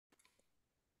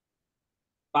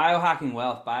Biohacking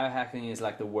wealth. Biohacking is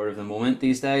like the word of the moment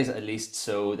these days, at least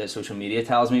so that social media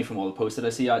tells me from all the posts that I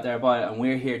see out there about it. And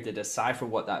we're here to decipher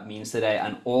what that means today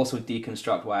and also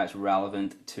deconstruct why it's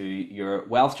relevant to your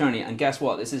wealth journey. And guess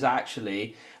what? This is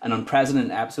actually an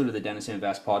unprecedented episode of the Dentistry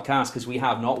Invest podcast because we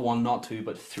have not one, not two,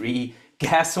 but three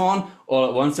guests on all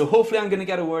at once. So hopefully I'm going to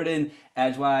get a word in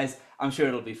edgewise. I'm sure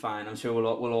it'll be fine. I'm sure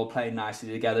we'll all play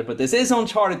nicely together. But this is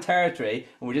uncharted territory,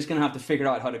 and we're just going to have to figure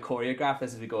out how to choreograph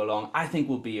this as we go along. I think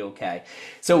we'll be okay.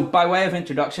 So, by way of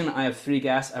introduction, I have three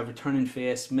guests. I have returning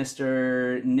face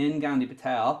Mr. Nin-Gandhi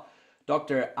Patel,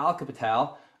 Dr. Alka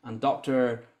Patel, and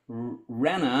Dr.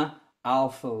 Rana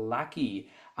Al-Falaki.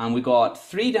 And we got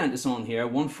three dentists on here.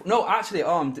 No, actually,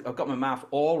 I've got my math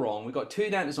all wrong. We got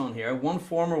two dentists on here, one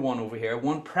former one over here,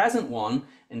 one present one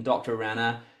in Dr.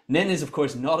 Rana. Nin is, of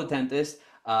course, not a dentist.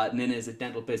 Nin is a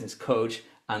dental business coach,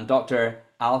 and Dr.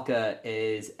 Alka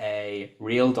is a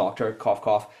real doctor. Cough,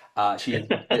 cough. She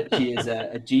is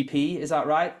a GP. Is that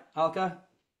right, Alka?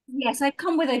 Yes, I've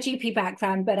come with a GP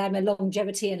background, but I'm a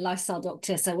longevity and lifestyle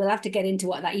doctor, so we'll have to get into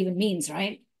what that even means,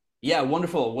 right? Yeah,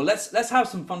 wonderful. Well, let's have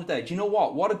some fun today. Do you know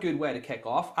what? What a good way to kick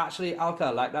off. Actually, Alka,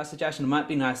 I like that suggestion. It might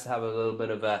be nice to have a little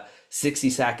bit of a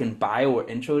 60-second bio or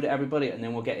intro to everybody, and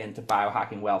then we'll get into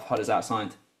biohacking wealth. How does that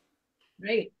sound?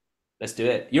 Great. Let's do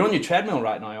it. You're on your treadmill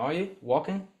right now, are you?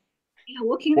 Walking? Yeah,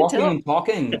 walking the Walking talk. and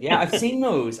talking. Yeah, I've seen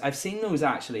those. I've seen those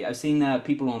actually. I've seen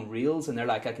people on reels, and they're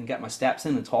like, I can get my steps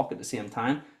in and talk at the same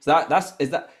time. So is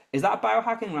that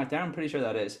biohacking right there? I'm pretty sure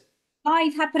that is.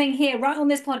 Live happening here, right on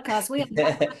this podcast. We are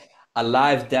A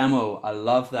live demo. I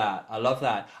love that. I love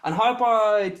that. And how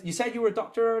about you said you were a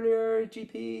doctor earlier,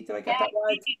 GP? Did I get Yeah, that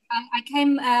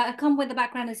right? I come with a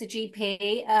background as a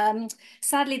GP.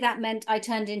 Sadly, that meant I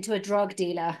turned into a drug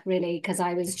dealer, really, because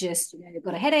I was just,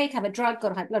 got a headache, have a drug,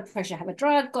 got high blood pressure, have a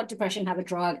drug, got depression, have a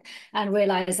drug, and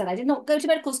realized that I did not go to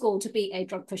medical school to be a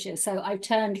drug pusher. So I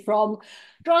turned from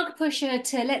drug pusher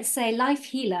to, let's say, life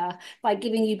healer by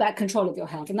giving you back control of your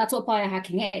health. And that's what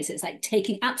biohacking is. It's like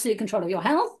taking absolute control of your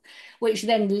health, which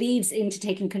then leads into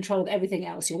taking control of everything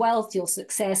else, your wealth, your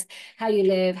success, how you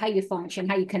live, how you function,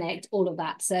 how you connect, all of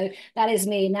that. So that is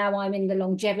me. Now I'm in the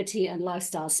longevity and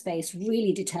lifestyle space,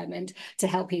 really determined to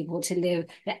help people to live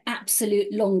their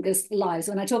absolute longest lives.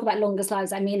 When I talk about longest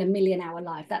lives, I mean a 1 million hour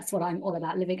life. That's what I'm all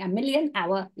about, living a 1 million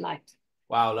hour life.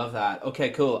 Wow, love that.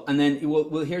 Okay, cool. And then,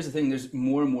 well, here's the thing. There's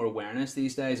more and more awareness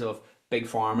these days of big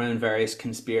pharma and various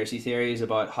conspiracy theories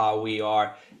about how we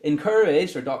are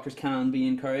encouraged, or doctors can be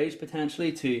encouraged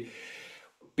potentially to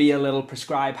be a little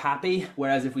prescribe happy.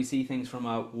 Whereas if we see things from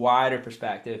a wider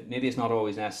perspective, maybe it's not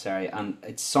always necessary. And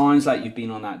it sounds like you've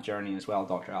been on that journey as well,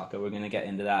 Dr. Alka. We're going to get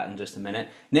into that in just a minute.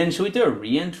 Then, should we do a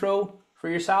re-intro for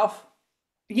yourself?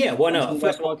 Yeah, why Dentistry not? First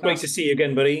Invest of all, great podcast? to see you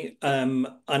again, buddy.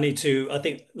 I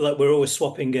think like we're always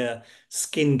swapping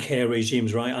skincare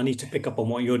regimes, right? I need to pick up on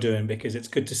what you're doing because it's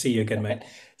good to see you again, mate.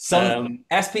 Sun Um,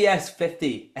 SPF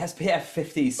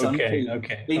 50 sun okay, cream.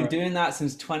 okay, all Been right. doing that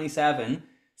since 27.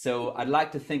 So I'd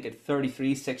like to think at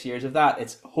 33, 6 years of that,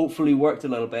 it's hopefully worked a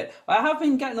little bit. I have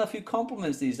been getting a few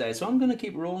compliments these days, so I'm going to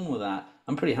keep rolling with that.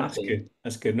 I'm pretty That's happy. good.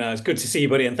 That's good. No, it's good to see you,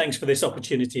 buddy, and thanks for this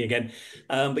opportunity again.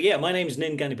 But yeah, my name is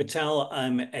Nin-Gandhi Patel.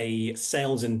 I'm a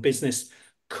sales and business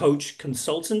coach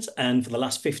consultant, and for the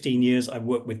last 15 years, I've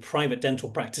worked with private dental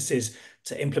practices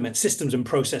to implement systems and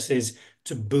processes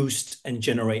to boost and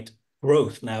generate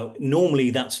growth. Now, normally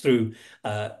that's through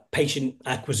patient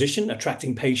acquisition,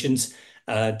 attracting patients,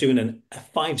 doing a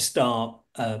five-star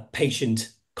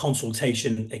patient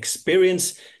consultation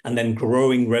experience, and then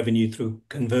growing revenue through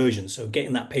conversion. So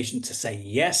getting that patient to say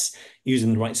yes,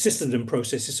 using the right systems and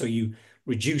processes so you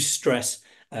reduce stress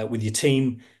with your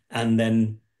team and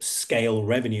then scale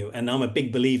revenue. And I'm a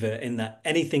big believer in that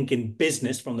anything in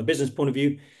business, from the business point of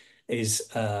view, is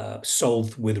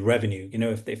solved with revenue.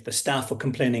 If the staff are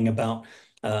complaining about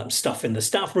stuff in the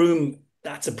staff room,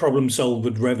 that's a problem solved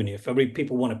with revenue. If every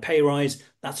people want a pay rise,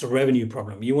 that's a revenue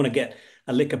problem. You want to get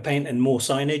a lick of paint and more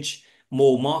signage,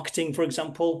 more marketing, for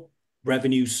example,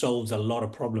 revenue solves a lot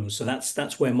of problems. So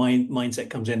that's where my mindset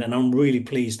comes in. And I'm really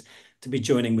pleased to be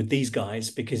joining with these guys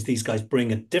because these guys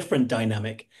bring a different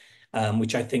dynamic,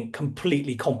 which I think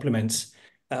completely complements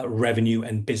revenue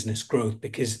and business growth.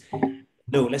 Because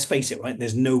no, let's face it, right?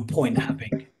 There's no point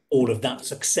having all of that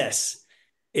success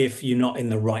if you're not in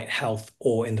the right health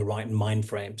or in the right mind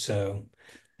frame. So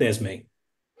there's me.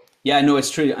 Yeah, no, it's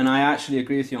true. And I actually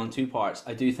agree with you on two parts.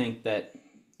 I do think that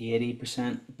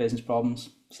 80% business problems,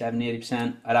 70,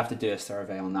 80%, I'd have to do a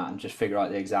survey on that and just figure out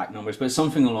the exact numbers, but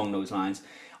something along those lines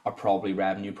are probably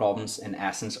revenue problems in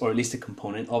essence, or at least a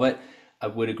component of it. I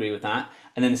would agree with that.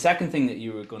 And then the second thing that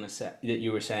you were going to say, that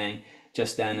you were saying,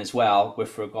 just then as well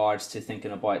with regards to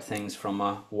thinking about things from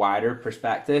a wider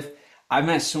perspective. I've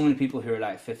met so many people who are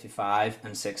like 55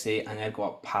 and 60 and they've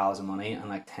got piles of money and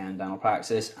like 10 dental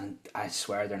practices, and I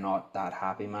swear they're not that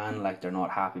happy, man. Like they're not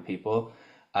happy people.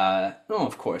 No,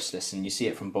 of course, listen, you see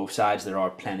it from both sides. There are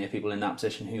plenty of people in that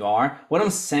position who are. What I'm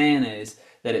saying is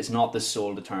that it's not the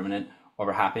sole determinant of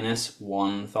our happiness,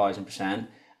 1000%.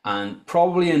 And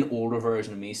probably an older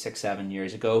version of me 6, 7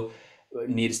 years ago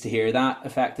needs to hear that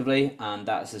effectively. And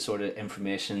that's the sort of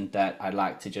information that I'd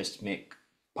like to just make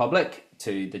public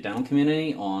to the dental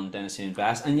community on Dentistry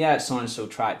Invest. And yeah, it sounds so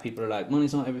trite. People are like,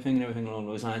 money's not everything and everything along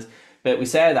those lines. But we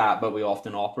say that, but we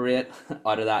often operate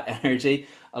out of that energy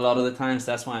a lot of the times.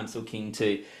 That's why I'm so keen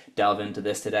to delve into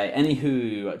this today.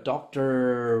 Anywho,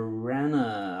 Dr.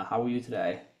 Rana, how are you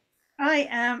today? I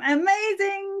am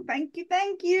amazing. Thank you.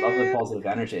 Thank Love the you. positive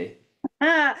energy.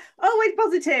 Always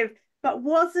positive, but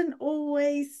wasn't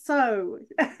always so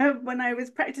when I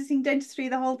was practicing dentistry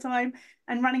the whole time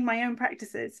and running my own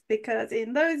practices, because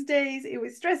in those days it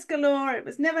was stress galore. It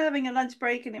was never having a lunch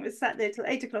break, and it was sat there till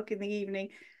 8 o'clock in the evening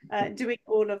doing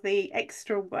all of the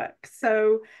extra work.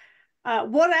 So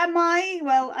what am I?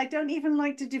 Well, I don't even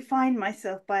like to define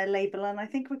myself by a label, and I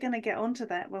think we're going to get onto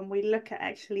that when we look at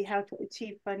actually how to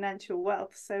achieve financial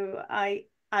wealth. So I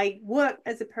work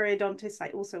as a periodontist. I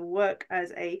also work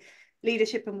as a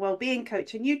leadership and well-being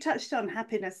coach, and you touched on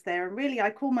happiness there. And really,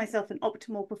 I call myself an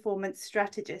optimal performance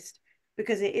strategist,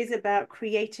 because it is about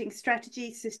creating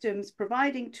strategy systems,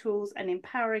 providing tools, and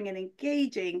empowering and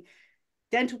engaging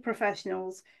dental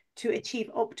professionals to achieve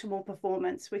optimal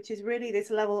performance, which is really this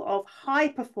level of high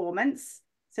performance.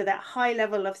 So that high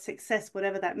level of success,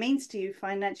 whatever that means to you,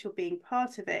 financial being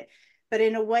part of it, but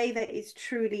in a way that is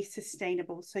truly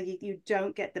sustainable. So you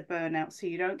don't get the burnout, so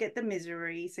you don't get the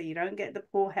misery, so you don't get the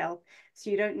poor health, so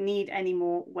you don't need any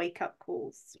more wake up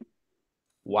calls.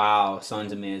 Wow,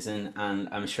 sounds amazing. And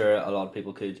I'm sure a lot of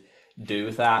people could do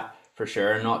with that for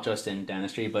sure, not just in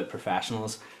dentistry, but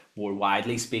professionals more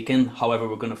widely speaking. However,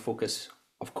 we're going to focus,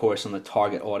 of course, on the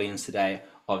target audience today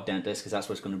of dentists, because that's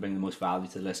what's going to bring the most value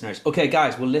to the listeners. Okay,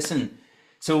 guys, well, listen.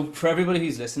 So for everybody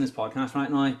who's listening to this podcast right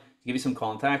now, to give you some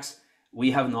context,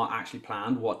 we have not actually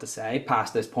planned what to say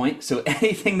past this point. So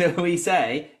anything that we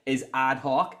say is ad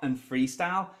hoc and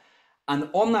freestyle. And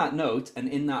on that note, and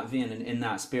in that vein and in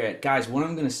that spirit, guys, what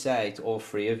I'm going to say to all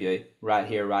three of you right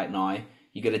here, right now,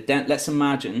 you got a dent. Let's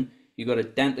imagine you got a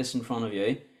dentist in front of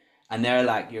you, and they're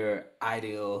like your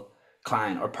ideal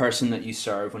client or person that you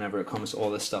serve whenever it comes to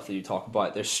all this stuff that you talk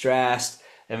about. They're stressed,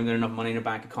 they haven't got enough money in their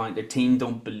bank account, their team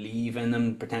don't believe in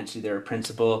them, potentially they're a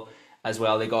principal as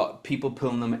well. They got people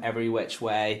pulling them every which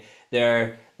way.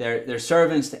 They're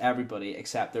servants to everybody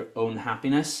except their own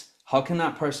happiness. How can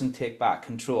that person take back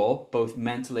control, both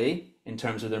mentally in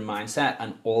terms of their mindset,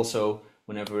 and also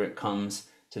whenever it comes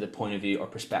to the point of view or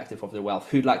perspective of their wealth?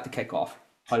 Who'd like to kick off?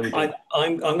 How do we do that?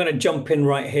 I'm going to jump in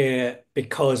right here,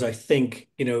 because I think,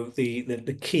 you know,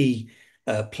 the key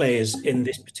players in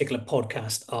this particular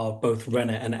podcast are both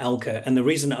Rana and Alka. And the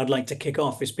reason I'd like to kick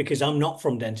off is because I'm not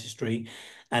from dentistry,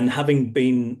 and having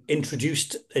been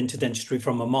introduced into dentistry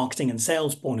from a marketing and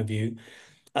sales point of view,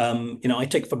 you know, I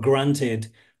take for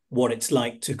granted what it's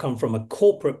like to come from a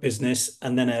corporate business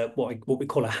and then what we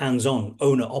call a hands-on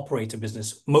owner-operator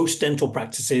business. Most dental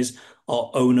practices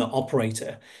are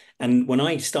owner-operator. And when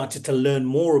I started to learn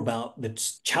more about the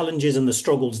challenges and the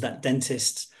struggles that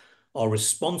dentists are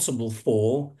responsible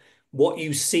for, what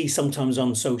you see sometimes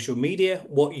on social media,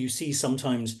 what you see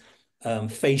sometimes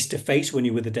face-to-face when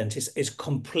you're with a dentist, is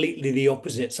completely the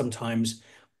opposite sometimes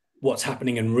what's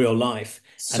happening in real life.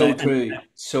 So true.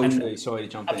 Sorry to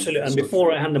jump in. Absolutely. And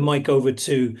before I hand the mic over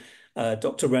to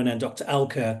Dr. Rana and Dr.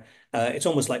 Alka, it's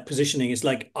almost like positioning. It's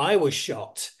like I was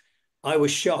shocked. I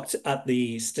was shocked at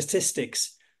the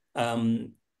statistics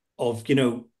of, you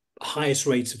know, highest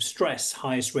rates of stress,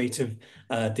 highest rate of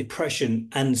depression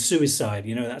and suicide.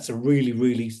 You know, that's a really,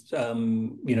 really,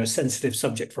 you know, sensitive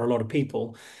subject for a lot of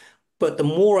people. But the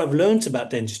more I've learned about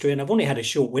dentistry, and I've only had a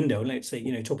short window, let's say,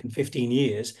 you know, talking 15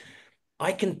 years,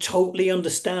 I can totally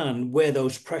understand where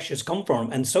those pressures come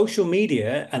from. And social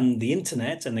media and the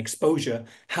internet and exposure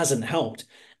hasn't helped.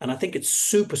 And I think it's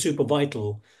super, super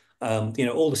vital, you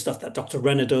know, all the stuff that Dr.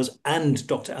 Renner does and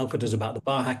Dr. Alka does about the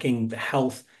biohacking, the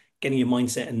health, getting your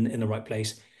mindset in the right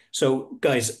place. So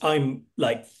guys, I'm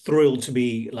like thrilled to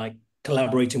be like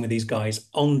collaborating with these guys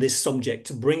on this subject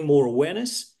to bring more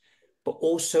awareness, but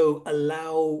also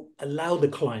allow the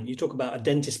client. You talk about a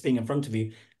dentist being in front of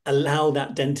you, allow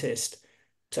that dentist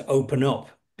to open up,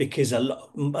 because a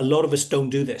lot of us don't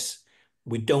do this.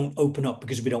 We don't open up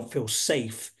because we don't feel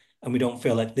safe, and we don't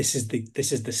feel like this is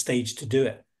the stage to do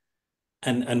it.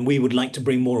 And we would like to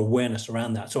bring more awareness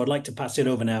around that. So I'd like to pass it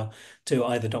over now to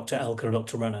either Dr. Alka or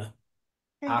Dr. Rana.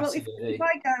 Okay, well, Absolutely. if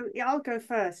I go, yeah, I'll go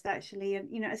first actually.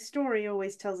 And a story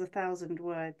always tells 1,000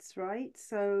 words, right?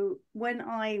 So when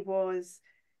I was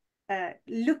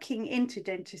looking into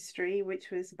dentistry,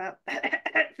 which was about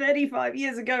 35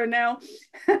 years ago now,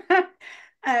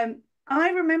 I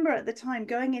remember at the time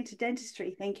going into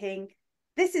dentistry thinking,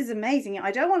 this is amazing.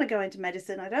 I don't want to go into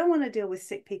medicine. I don't want to deal with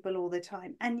sick people all the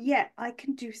time. And yet I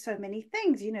can do so many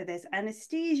things. There's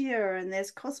anesthesia and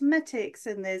there's cosmetics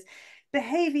and there's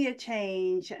behavior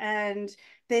change and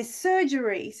there's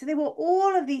surgery. So there were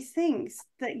all of these things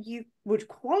that you would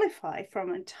qualify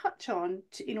from and touch on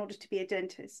in order to be a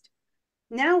dentist.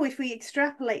 Now, if we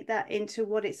extrapolate that into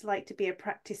what it's like to be a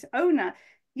practice owner,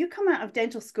 you come out of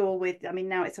dental school with,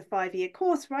 now it's a 5-year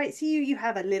course, right? So you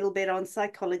have a little bit on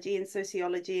psychology and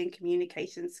sociology and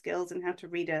communication skills and how to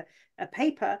read a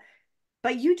paper,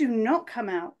 but you do not come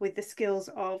out with the skills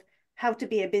of how to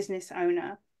be a business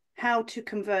owner, how to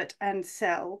convert and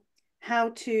sell, how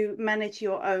to manage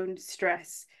your own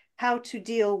stress, how to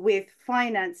deal with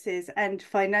finances and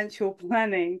financial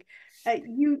planning.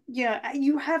 You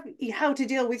have how to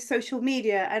deal with social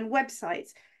media and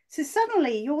websites. So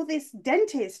suddenly you're this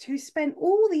dentist who spent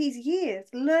all these years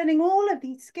learning all of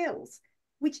these skills,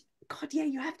 which, God, yeah,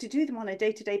 you have to do them on a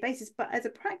day-to-day basis. But as a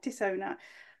practice owner,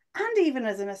 and even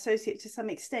as an associate to some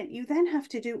extent, you then have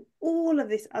to do all of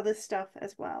this other stuff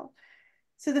as well.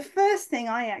 So the first thing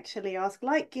I actually ask,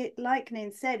 like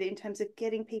Nin said, in terms of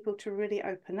getting people to really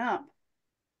open up,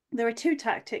 there are 2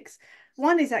 tactics.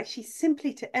 One is actually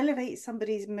simply to elevate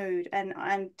somebody's mood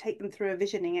and take them through a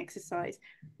visioning exercise.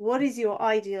 What is your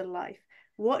ideal life?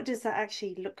 What does that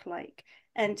actually look like?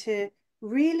 And to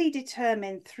really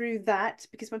determine through that,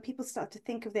 because when people start to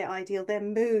think of their ideal, their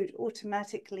mood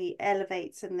automatically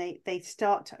elevates and they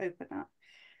start to open up.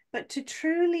 But to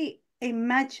truly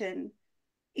imagine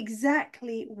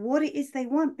exactly what it is they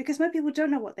want, because most people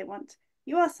don't know what they want.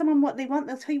 You ask someone what they want,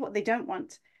 they'll tell you what they don't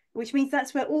want, which means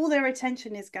that's where all their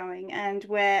attention is going, and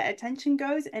where attention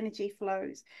goes, energy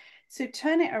flows. So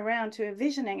turn it around to a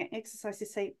visioning exercise to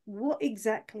say, what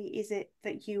exactly is it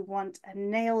that you want,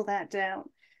 and nail that down.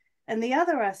 And the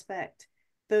other aspect,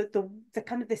 the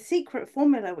kind of the secret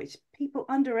formula, which people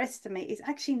underestimate, is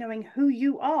actually knowing who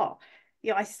you are.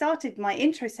 I started my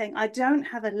intro saying, I don't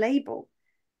have a label.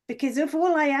 Because if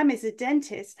all I am is a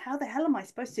dentist, how the hell am I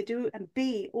supposed to do and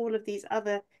be all of these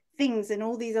other things and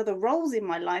all these other roles in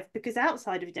my life? Because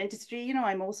outside of dentistry,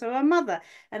 I'm also a mother,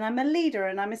 and I'm a leader,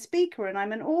 and I'm a speaker, and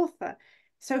I'm an author.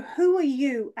 So who are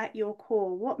you at your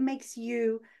core? What makes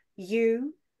you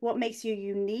you? What makes you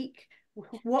unique?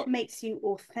 What makes you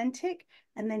authentic?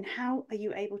 And then how are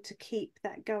you able to keep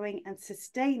that going and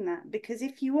sustain that? Because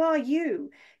if you are you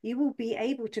will be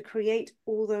able to create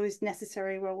all those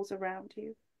necessary roles around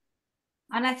you.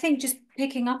 And I think just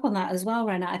picking up on that as well,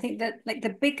 Rana, I think that like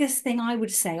the biggest thing I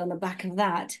would say on the back of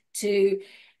that to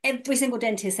every single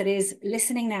dentist that is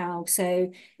listening now. So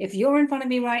if you're in front of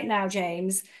me right now,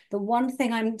 James, the one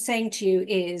thing I'm saying to you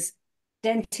is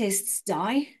dentists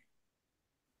die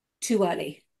too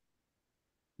early,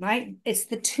 right? It's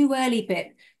the too early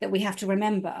bit that we have to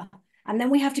remember. And then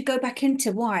we have to go back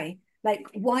into why. Like,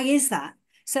 why is that?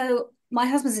 So my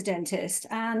husband's a dentist,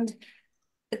 and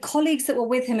the colleagues that were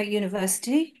with him at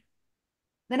university,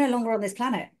 they're no longer on this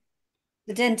planet.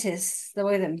 The dentists that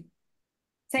were with him,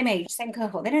 same age, same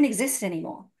cohort, they don't exist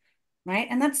anymore, right?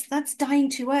 And that's dying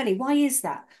too early. Why is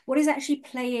that? What is actually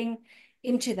playing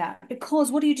into that?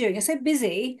 Because what are you doing? You're so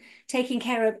busy taking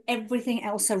care of everything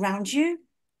else around you,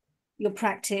 your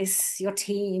practice, your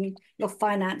team, your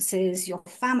finances, your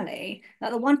family,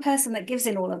 that the one person that gives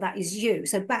in all of that is you.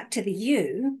 So back to the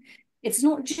you, it's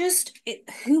not just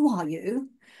who are you,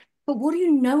 but what do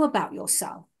you know about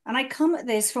yourself? And I come at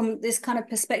this from this kind of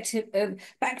perspective of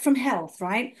back from health,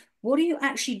 right? What are you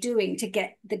actually doing to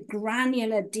get the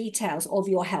granular details of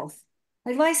your health?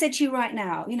 Like if I said to you right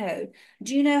now,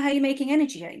 do you know how you're making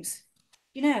energy, James?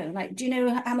 Do you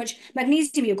know how much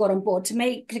magnesium you've got on board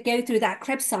to go through that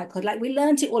Krebs cycle? Like we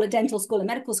learned it all at dental school and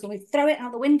medical school. We throw it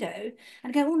out the window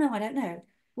and go, oh no, I don't know.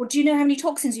 Well, do you know how many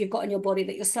toxins you've got in your body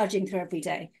that you're sludging through every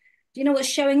day? Do you know what's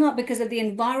showing up because of the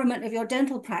environment of your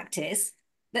dental practice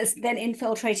that's then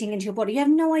infiltrating into your body? You have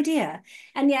no idea.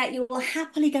 And yet you will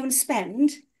happily go and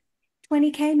spend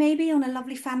 20K maybe on a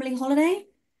lovely family holiday.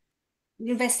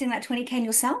 You invest in that 20K in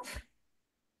yourself,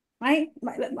 right?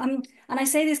 And I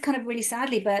say this kind of really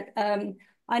sadly, but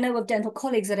I know of dental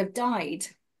colleagues that have died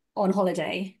on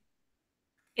holiday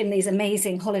in these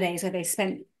amazing holidays where they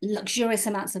spent luxurious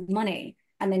amounts of money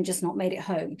and then just not made it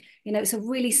home. It's a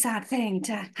really sad thing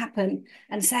to happen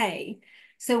and say.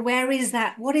 So where is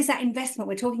that? What is that investment?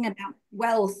 We're talking about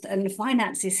wealth and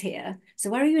finances here. So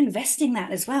where are you investing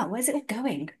that as well? Where's it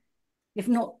going? If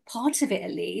not part of it,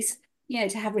 at least,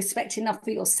 to have respect enough for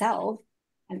yourself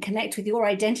and connect with your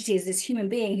identity as this human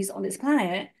being who's on this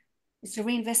planet, is to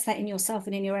reinvest that in yourself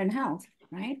and in your own health,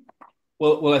 right?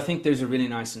 Well, I think there's a really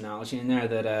nice analogy in there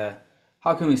that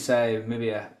how can we say maybe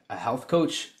a health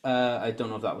coach? I don't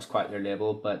know if that was quite their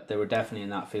label, but they were definitely in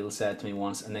that field. Said to me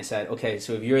once, and they said, okay,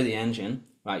 so if you're the engine,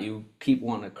 right, you keep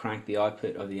wanting to crank the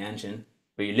output of the engine,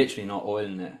 but you're literally not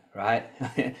oiling it, right?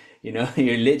 You're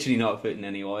literally not putting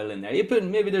any oil in there. You're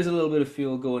putting, maybe there's a little bit of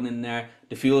fuel going in there.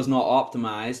 The fuel's not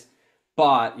optimized,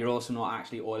 but you're also not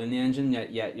actually oiling the engine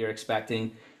yet you're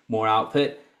expecting more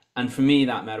output. And for me,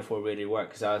 that metaphor really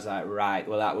worked because I was like, right,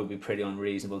 well, that would be pretty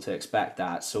unreasonable to expect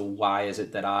that. So why is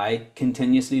it that I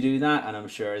continuously do that? And I'm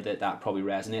sure that that probably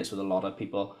resonates with a lot of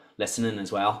people listening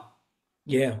as well.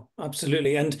 Yeah,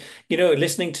 absolutely. And,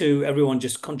 listening to everyone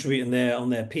just contributing there on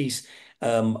their piece,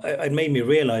 it made me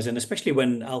realize, and especially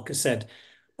when Alka said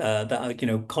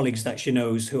that, colleagues that she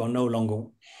knows who are no longer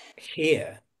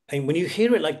here. And when you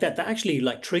hear it like that, that actually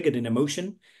like triggered an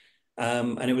emotion.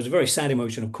 And it was a very sad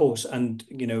emotion, of course. And,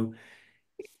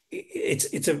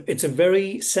 it's a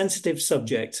very sensitive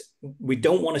subject. We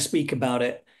don't want to speak about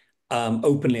it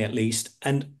openly, at least.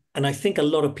 And I think a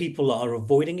lot of people are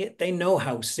avoiding it. They know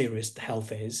how serious the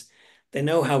health is. They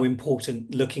know how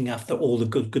important looking after all the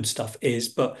good stuff is.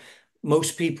 But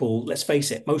most people, let's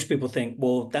face it, most people think,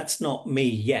 well, that's not me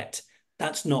yet.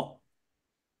 That's not,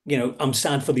 I'm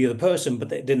sad for the other person,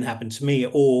 but it didn't happen to me,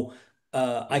 or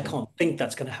I can't think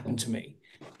that's going to happen to me.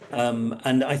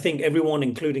 And I think everyone,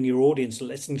 including your audience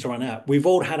listening to right now, we've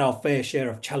all had our fair share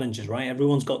of challenges, right?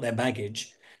 Everyone's got their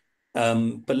baggage.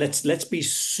 But let's be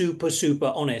super,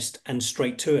 super honest and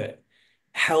straight to it.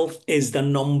 Health is the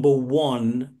number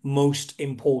one most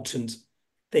important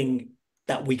thing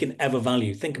that we can ever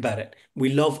value. Think about it.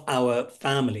 We love our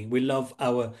family. We love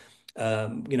our,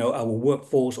 our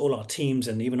workforce, all our teams,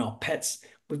 and even our pets.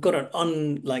 We've got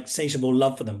an insatiable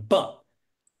love for them, but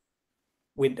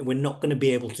we're not going to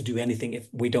be able to do anything if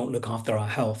we don't look after our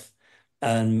health.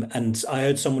 And I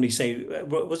heard somebody say,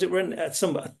 was it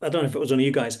some, I don't know if it was one of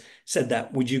you guys said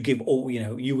that, would you give all,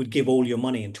 you would give all your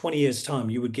money in 20 years time,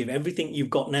 you would give everything you've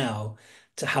got now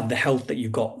to have the health that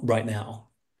you've got right now,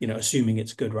 assuming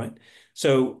it's good, right?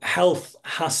 So health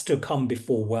has to come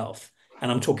before wealth.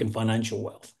 And I'm talking financial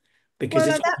wealth because Well,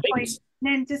 it's at that all point, linked.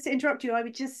 then just to interrupt you, I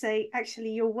would just say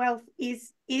actually your wealth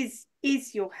is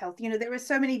your health. There are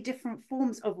so many different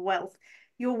forms of wealth.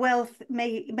 Your wealth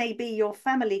may be your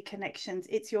family connections,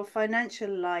 it's your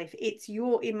financial life, it's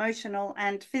your emotional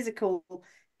and physical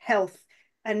health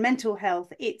and mental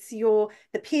health, it's the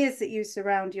peers that you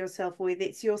surround yourself with,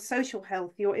 it's your social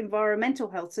health, your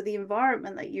environmental health, so the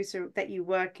environment that you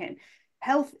work in.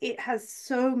 Health, it has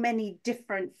so many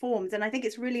different forms, and I think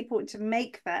it's really important to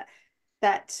make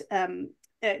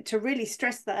to really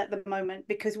stress that at the moment,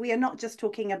 because we are not just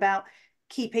talking about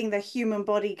keeping the human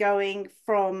body going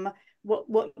from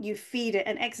what you feed it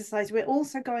and exercise. We're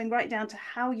also going right down to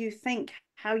how you think,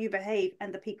 how you behave,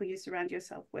 and the people you surround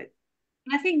yourself with.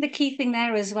 I think the key thing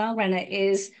there as well, Rana,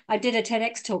 is I did a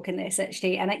TEDx talk in this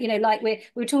actually, and like we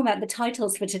were talking about the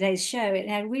titles for today's show,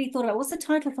 and I really thought about what's the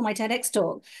title for my TEDx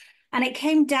talk, and it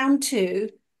came down to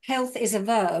health is a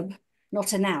verb,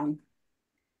 not a noun.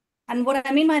 And what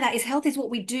I mean by that is health is what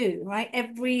we do, right?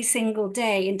 Every single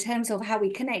day in terms of how we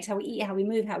connect, how we eat, how we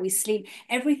move, how we sleep,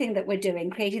 everything that we're doing,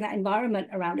 creating that environment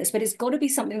around us. But it's got to be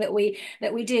something that we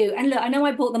do. And look, I know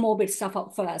I brought the morbid stuff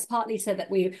up first, partly so that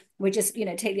we just,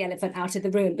 take the elephant out of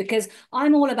the room, because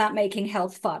I'm all about making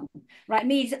health fun, right?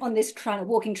 Me on this kind of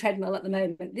walking treadmill at the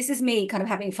moment, this is me kind of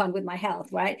having fun with my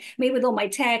health, right? Me with all my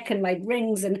tech and my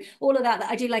rings and all of that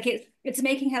I do, like it's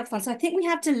making health fun. So I think we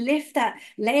have to lift that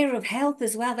layer of health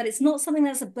as well, that it's not something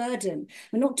that's a burden.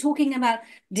 We're not talking about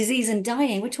disease and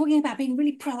dying. We're talking about being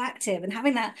really proactive and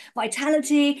having that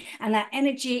vitality and that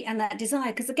energy and that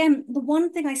desire. Because again, the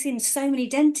one thing I see in so many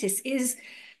dentists is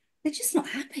they're just not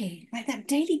happy, like that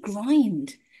daily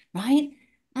grind, right?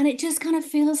 And it just kind of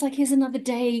feels like here's another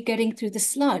day getting through the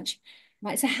sludge,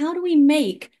 right? So how do we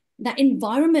make that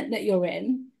environment that you're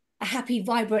in a happy,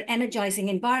 vibrant, energizing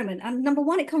environment? And number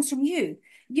one, it comes from you.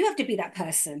 You have to be that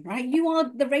person, right? You are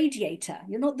the radiator.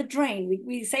 You're not the drain.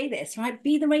 We say this, right?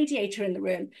 Be the radiator in the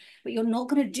room, but you're not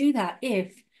going to do that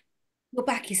if your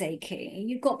back is aching,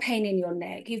 you've got pain in your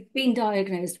neck, you've been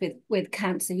diagnosed with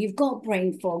cancer, you've got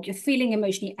brain fog, you're feeling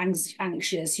emotionally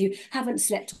anxious, you haven't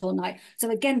slept all night. So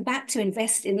again, back to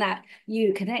invest in that,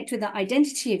 you connect with that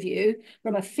identity of you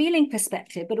from a feeling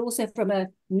perspective, but also from a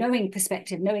knowing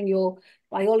perspective, knowing your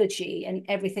biology and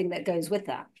everything that goes with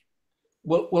that.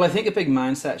 Well, I think a big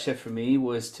mindset shift for me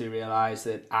was to realize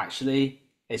that actually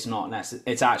it's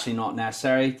actually not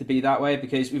necessary to be that way,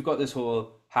 because we've got this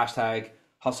whole hashtag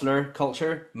hustler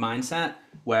culture mindset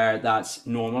where that's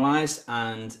normalized.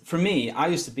 And for me, I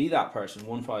used to be that person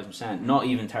 1000%, not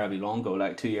even terribly long ago,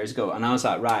 like 2 years ago. And I was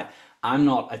like, right, I'm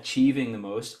not achieving the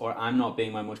most, or I'm not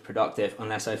being my most productive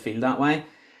unless I feel that way.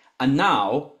 And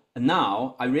now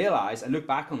I realize, I look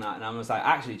back on that and I was like,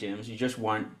 actually, James, you just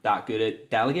weren't that good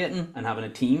at delegating and having a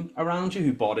team around you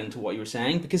who bought into what you were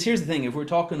saying. Because here's the thing, if we're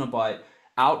talking about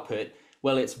output,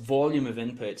 well, it's volume of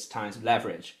inputs times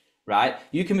leverage, right?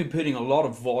 You can be putting a lot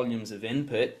of volumes of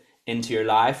input into your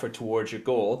life or towards your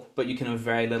goal, but you can have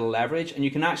very little leverage, and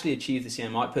you can actually achieve the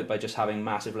same output by just having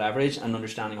massive leverage and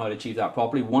understanding how to achieve that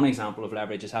properly. One example of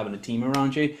leverage is having a team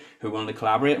around you who are willing to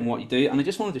collaborate in what you do. And I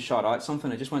just wanted to shout out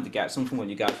something. I just wanted to get something when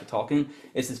you guys were talking.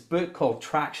 It's this book called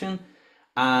Traction,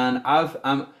 and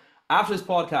after this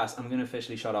podcast, I'm going to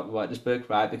officially shut up about this book,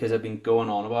 right? Because I've been going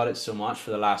on about it so much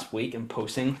for the last week and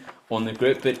posting on the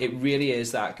group, but it really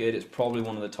is that good. It's probably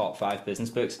one of the top 5 business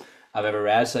books I've ever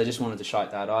read. So I just wanted to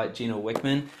shout that out. Gino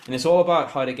Wickman. And it's all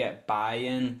about how to get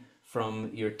buy-in from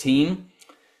your team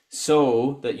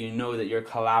so that you know that you're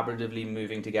collaboratively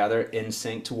moving together in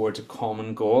sync towards a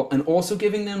common goal, and also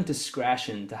giving them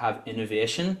discretion to have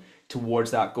innovation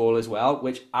towards that goal as well,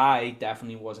 which I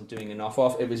definitely wasn't doing enough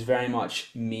of. It was very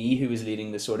much me who was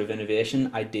leading the sort of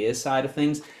innovation ideas side of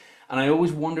things. And I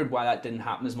always wondered why that didn't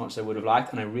happen as much as I would have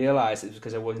liked. And I realized it was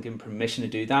because I wasn't given permission to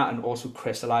do that, and also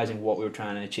crystallizing what we were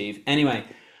trying to achieve. Anyway,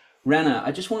 Rana,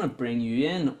 I just want to bring you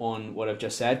in on what I've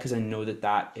just said, because I know that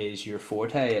that is your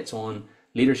forte. It's on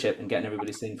leadership and getting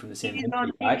everybody singing from the same hymn,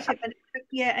 right?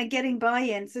 And getting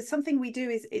buy-in. So something we do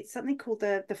is, it's something called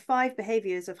the 5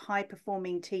 behaviors of high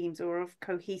performing teams, or of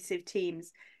cohesive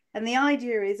teams. And the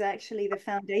idea is actually the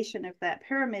foundation of that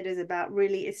pyramid is about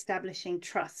really establishing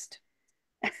trust,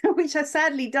 which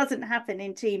sadly doesn't happen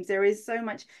in teams. There is so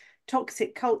much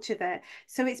toxic culture there.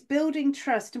 So it's building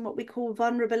trust and what we call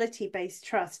vulnerability-based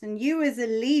trust. And you as a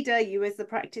leader, you as the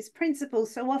practice principal,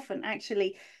 so often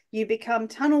actually you become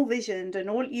tunnel visioned, and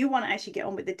all you want to actually get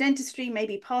on with the dentistry,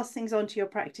 maybe pass things on to your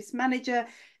practice manager,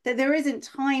 that there isn't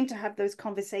time to have those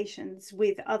conversations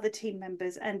with other team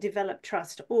members and develop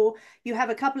trust. Or you have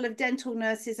a couple of dental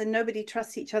nurses and nobody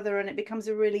trusts each other, and it becomes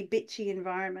a really bitchy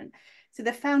environment. So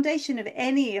the foundation of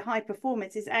any high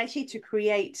performance is actually to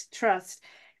create trust.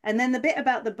 And then the bit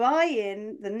about the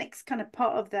buy-in, the next kind of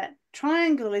part of that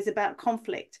triangle is about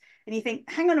conflict. And you think,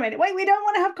 hang on a minute, wait, we don't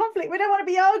want to have conflict. We don't want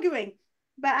to be arguing.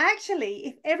 But actually,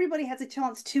 if everybody has a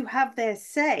chance to have their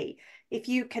say, if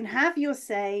you can have your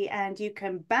say and you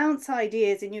can bounce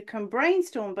ideas and you can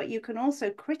brainstorm, but you can also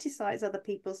criticize other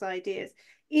people's ideas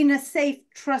in a safe,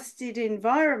 trusted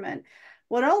environment,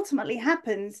 what ultimately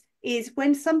happens is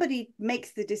when somebody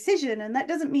makes the decision, and that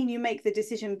doesn't mean you make the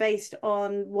decision based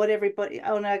on what everybody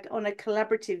on a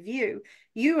collaborative view,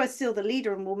 you are still the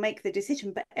leader and will make the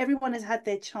decision, but everyone has had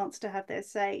their chance to have their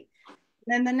say.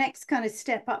 Then the next kind of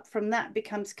step up from that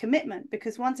becomes commitment,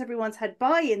 because once everyone's had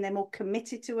buy-in, they're more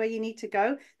committed to where you need to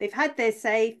go. They've had their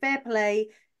say, fair play,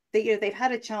 that they've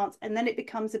had a chance, and then it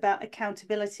becomes about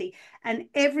accountability and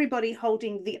everybody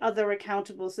holding the other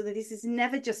accountable, so that this is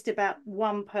never just about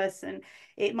one person.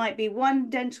 It might be one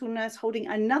dental nurse holding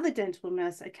another dental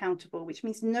nurse accountable, which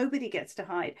means nobody gets to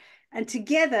hide. And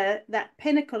together, that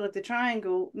pinnacle of the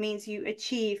triangle means you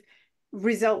achieve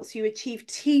results, you achieve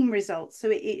team results. So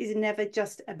it is never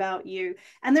just about you.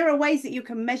 And there are ways that you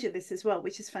can measure this as well,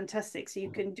 which is fantastic. So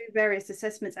you can do various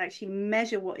assessments, actually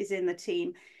measure what is in the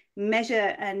team,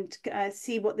 measure and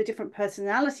see what the different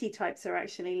personality types are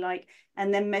actually like,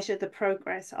 and then measure the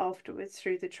progress afterwards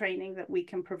through the training that we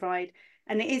can provide.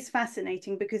 And it is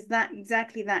fascinating because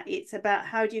exactly that, it's about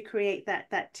how do you create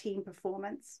that team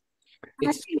performance.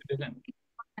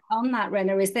 On that,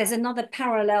 Rena, is there's another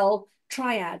parallel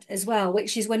triad as well,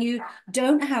 which is when you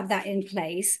don't have that in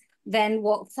place, then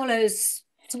what follows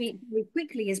very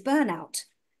quickly is burnout,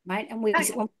 right? And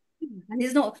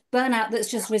it's not burnout that's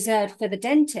just reserved for the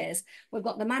dentist. We've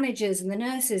got the managers and the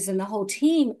nurses and the whole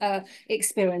team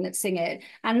experiencing it.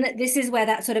 And this is where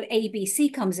that sort of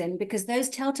ABC comes in, because those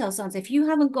telltale signs, if you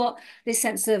haven't got this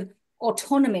sense of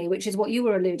autonomy, which is what you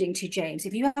were alluding to, James,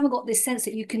 if you haven't got this sense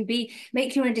that you can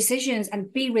make your own decisions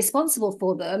and be responsible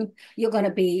for them, you're going to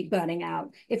be burning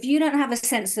out. If you don't have a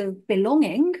sense of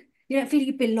belonging, you don't feel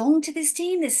you belong to this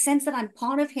team, this sense that I'm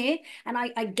part of here and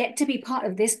I get to be part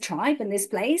of this tribe and this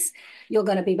place, you're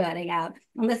going to be burning out.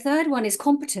 And the third one is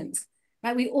competence.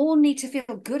 Right? We all need to feel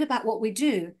good about what we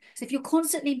do. So if you're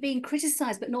constantly being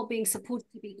criticized but not being supported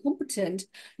to be competent,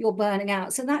 you're burning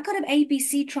out. So that kind of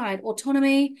ABC triad,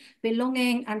 autonomy,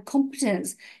 belonging, and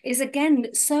competence, is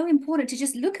again so important to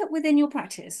just look at within your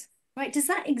practice. Right? Does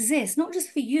that exist? Not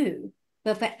just for you,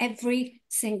 but for every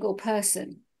single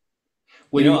person.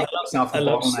 Well, You you know, make yourself a I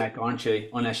love bottleneck, aren't you?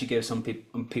 Unless you give some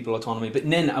people autonomy. But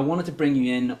Nin, I wanted to bring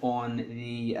you in on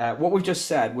the what we've just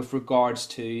said with regards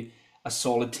to a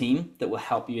solid team that will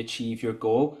help you achieve your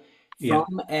goal yeah.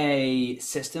 from a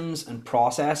systems and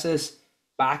processes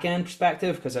back end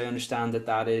perspective, because I understand that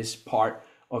that is part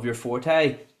of your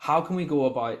forte. How can we go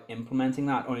about implementing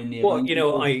that or Well, enabling you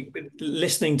know, people?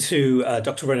 listening to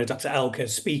Dr. Rana, Dr. Alka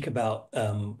speak about,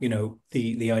 you know,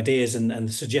 the ideas and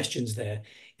the suggestions there,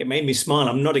 it made me smile.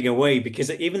 I'm nodding away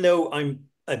because even though I'm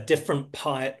a different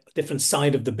different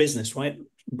side of the business, right?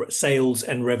 Sales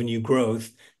and revenue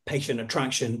growth, patient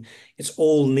attraction, it's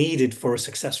all needed for a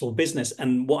successful business.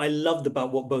 And what I loved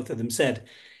about what both of them said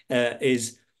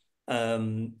is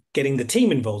getting the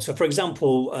team involved. So, for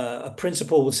example, a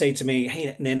principal will say to me,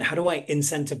 "Hey, Nin, how do I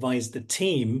incentivize the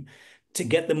team to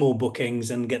get the more bookings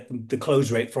and get the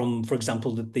close rate from, for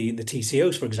example, the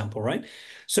TCOs, for example, right?"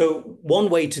 So, one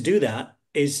way to do that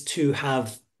is to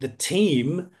have the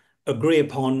team agree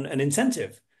upon an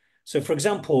incentive. So, for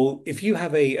example, if you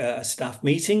have a staff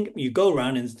meeting, you go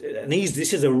around and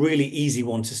this is a really easy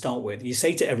one to start with. You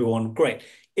say to everyone, "Great,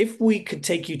 if we could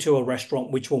take you to a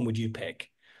restaurant, which one would you pick?"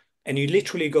 And you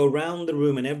literally go around the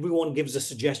room and everyone gives a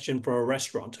suggestion for a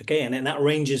restaurant. Okay. And then that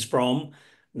ranges from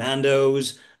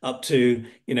Nando's up to,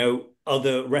 you know,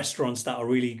 other restaurants that are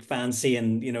really fancy.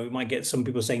 And, you know, you might get some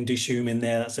people saying Dishoom in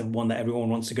there. That's the one that everyone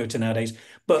wants to go to nowadays.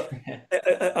 But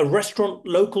a restaurant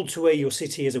local to where your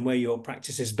city is and where your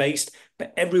practice is based,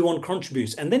 but everyone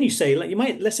contributes. And then you say, like,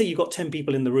 let's say you've got 10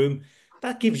 people in the room.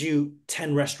 That gives you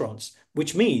 10 restaurants,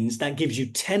 which means that gives you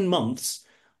 10 months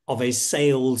of a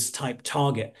sales type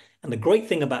target. And the great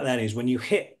thing about that is when you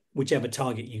hit whichever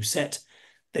target you set,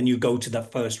 then you go to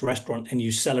that first restaurant and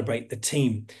you celebrate the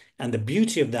team. And the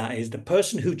beauty of that is the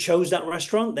person who chose that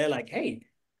restaurant, they're like, "Hey,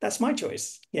 that's my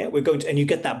choice. Yeah, we're going to," and you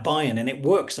get that buy-in and it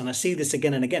works. And I see this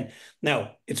again and again.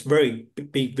 Now, it's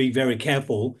be very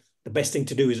careful. The best thing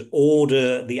to do is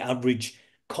order the average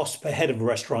cost per head of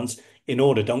restaurants in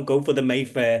order. Don't go for the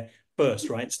Mayfair first,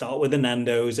 right? Start with the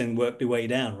Nando's and work your way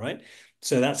down, right?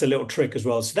 So that's a little trick as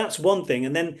well. So that's one thing.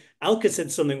 And then Alka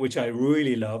said something which I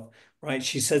really love, right?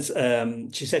 She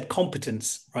said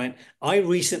competence, right? I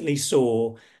recently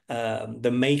saw the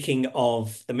making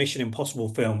of the Mission Impossible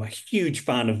film. A huge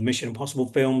fan of Mission Impossible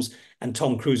films and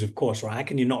Tom Cruise, of course, right? How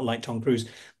can you not like Tom Cruise?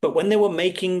 But when they were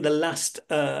making the last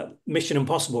Mission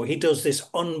Impossible, he does this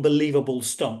unbelievable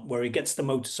stunt where he gets the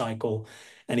motorcycle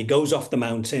and he goes off the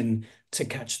mountain to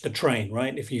catch the train,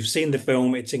 right? If you've seen the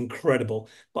film, it's incredible.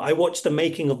 But I watched the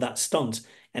making of that stunt,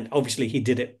 and obviously he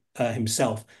did it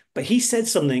himself. But he said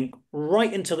something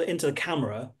right into the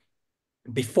camera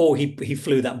before he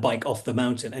flew that bike off the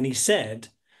mountain, and he said,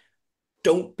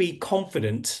 "Don't be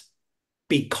confident,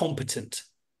 be competent."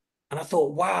 And I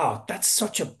thought, wow, that's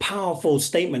such a powerful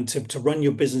statement to run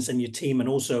your business and your team and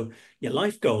also your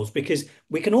life goals, because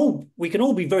we can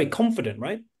all be very confident,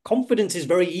 right? Confidence is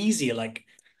very easy. Like,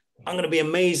 I'm going to be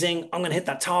amazing. I'm going to hit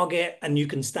that target. And you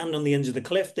can stand on the edge of the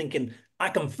cliff thinking, "I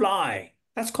can fly."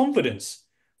 That's confidence.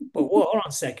 But hold on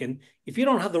a second. If you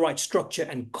don't have the right structure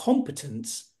and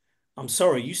competence, I'm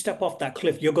sorry, you step off that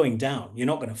cliff, you're going down. You're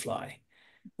not going to fly,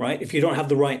 right? If you don't have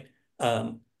the right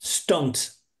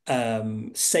stunt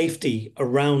safety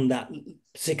around that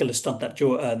particular stunt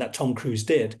that Tom Cruise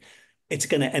did, it's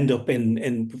going to end up in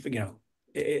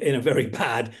a very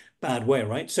bad way,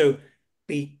 right? So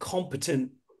be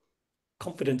competent.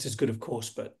 Confidence is good, of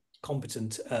course, but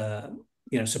competent,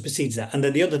 supersedes that. And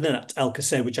then the other thing that Alka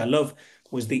said, which I love,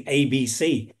 was the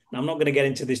ABC. Now, I'm not going to get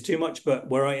into this too much, but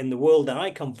in the world that I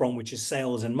come from, which is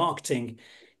sales and marketing,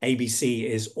 ABC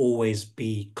is always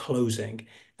be closing.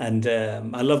 And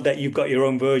I love that you've got your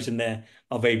own version there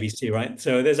of ABC, right?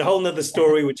 So there's a whole nother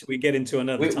story which we get into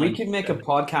another time. We could make a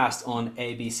podcast on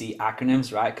ABC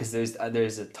acronyms, right? Because there's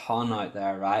a ton out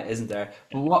there, right? Isn't there?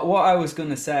 But what I was going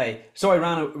to say, sorry,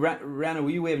 Rana, were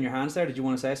you waving your hands there? Did you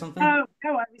want to say something? Oh,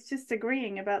 no, I was just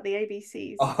agreeing about the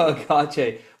ABCs. Oh,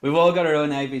 gotcha. We've all got our own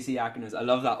ABC acronyms. I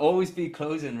love that. Always be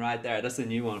closing right there. That's a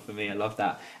new one for me. I love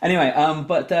that. Anyway,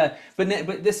 but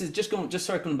this is just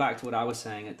circling back to what I was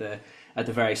saying at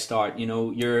the very start. You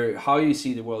know, how you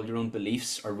see the world, your own beliefs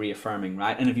are reaffirming,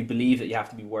 right? And if you believe that you have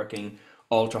to be working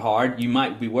ultra hard. You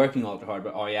might be working ultra hard,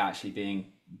 but are you actually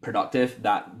being productive,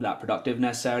 that productive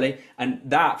necessarily? And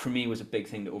that for me was a big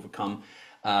thing to overcome.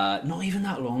 Not even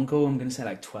that long ago, I'm going to say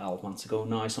like 12 months ago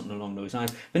now, something along those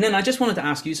lines. But then I just wanted to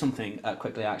ask you something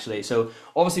quickly, actually. So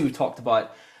obviously we've talked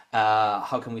about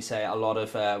how can we say a lot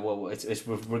of well, it's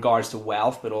with regards to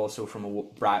wealth, but also from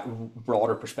a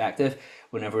broader perspective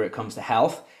whenever it comes to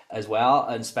health as well,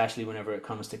 and especially whenever it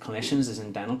comes to clinicians, as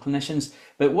in dental clinicians.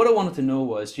 But what I wanted to know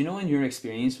was, do you know, in your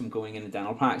experience from going into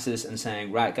dental practice and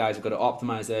saying, right guys, we've got to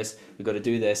optimize this, we've got to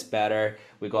do this better,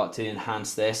 we've got to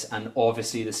enhance this, and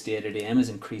obviously the stated aim is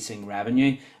increasing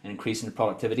revenue and increasing the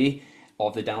productivity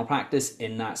of the dental practice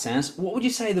in that sense, what would you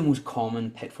say the most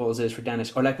common pitfalls is for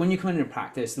dentists? Or like when you come into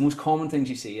practice, the most common things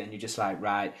you see and you're just like,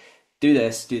 right, do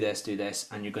this, do this, do this,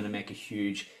 and you're going to make a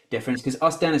huge difference. Because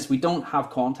us dentists, we don't have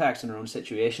context in our own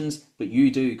situations, but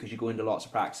you do, because you go into lots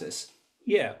of practice.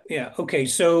 Yeah. Okay.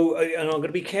 So, and I'm going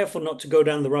to be careful not to go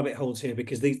down the rabbit holes here,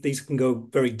 because these can go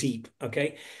very deep.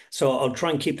 Okay. So I'll try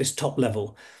and keep this top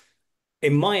level.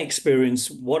 In my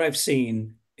experience, what I've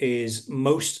seen is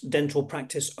most dental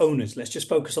practice owners, let's just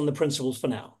focus on the principals for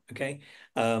now, okay?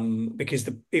 Because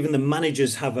even the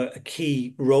managers have a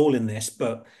key role in this,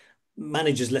 but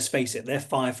managers, let's face it, they're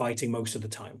firefighting most of the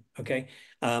time, okay?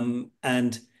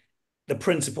 And the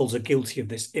principals are guilty of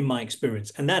this, in my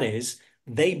experience, and that is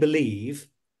they believe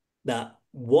that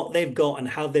what they've got and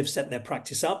how they've set their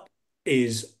practice up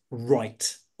is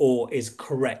right, or is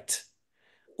correct,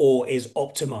 or is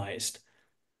optimized.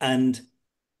 And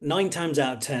 9 times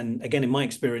out of 10, again, in my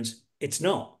experience, it's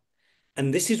not.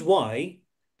 And this is why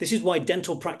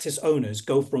dental practice owners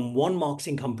go from one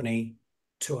marketing company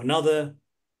to another,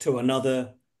 to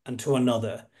another, and to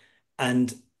another.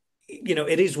 And you know,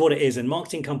 it is what it is. And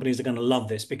marketing companies are going to love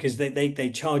this, because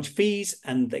they charge fees,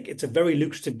 and it's a very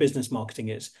lucrative business, marketing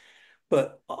is.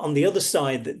 But on the other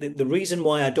side, the reason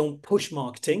why I don't push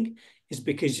marketing is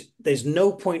because there's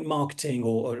no point marketing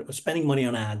or spending money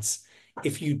on ads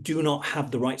if you do not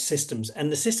have the right systems. And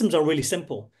the systems are really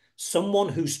simple. Someone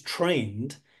who's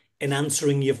trained in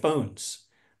answering your phones.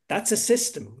 That's a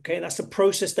system, okay? That's a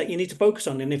process that you need to focus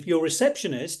on. And if your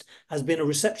receptionist has been a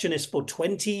receptionist for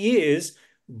 20 years,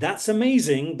 that's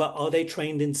amazing, but are they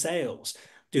trained in sales?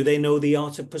 Do they know the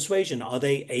art of persuasion? Are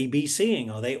they ABCing?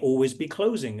 Are they always be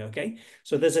closing? Okay.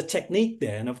 So there's a technique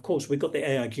there. And of course, we've got the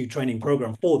AIQ training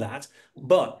program for that,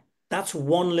 but that's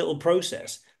one little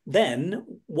process.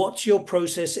 Then what's your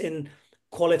process in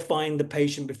qualifying the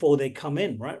patient before they come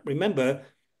in, right? Remember,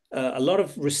 a lot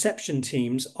of reception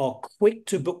teams are quick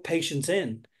to book patients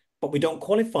in, but we don't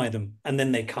qualify them. And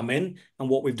then they come in. And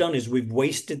what we've done is we've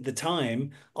wasted the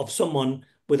time of someone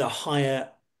with a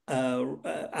higher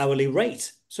hourly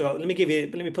rate. So let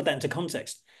me put that into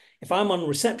context. If I'm on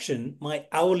reception, my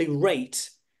hourly rate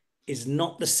is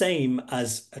not the same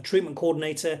as a treatment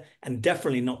coordinator, and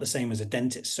definitely not the same as a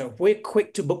dentist. So if we're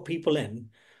quick to book people in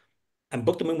and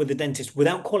book them in with the dentist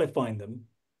without qualifying them,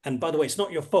 and by the way, it's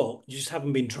not your fault, you just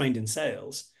haven't been trained in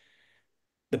sales.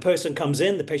 The person comes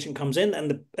in, the patient comes in,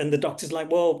 and the doctor's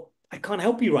like, well, I can't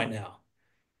help you right now.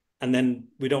 And then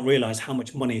we don't realize how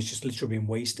much money is just literally being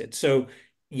wasted. So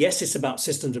yes, it's about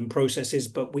systems and processes,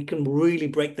 but we can really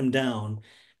break them down.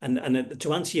 And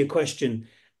to answer your question,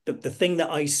 the thing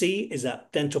that I see is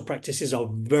that dental practices are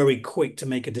very quick to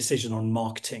make a decision on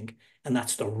marketing, and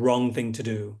that's the wrong thing to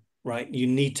do, right? You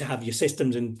need to have your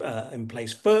systems in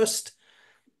place first,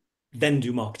 then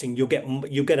do marketing. You'll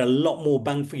get a lot more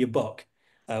bang for your buck,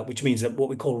 which means that what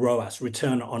we call ROAS,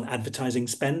 return on advertising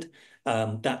spend,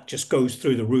 that just goes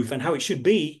through the roof, and how it should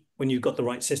be when you've got the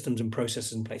right systems and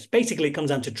processes in place. Basically, it comes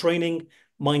down to training,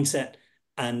 mindset,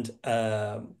 and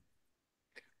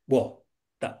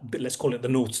let's call it the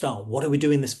North Star. What are we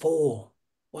doing this for?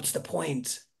 What's the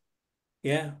point?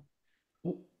 Yeah.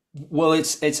 Well,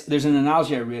 it's there's an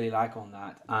analogy I really like on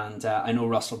that, and I know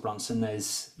Russell Brunson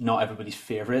is not everybody's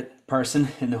favorite person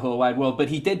in the whole wide world, but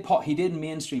he did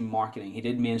mainstream marketing. He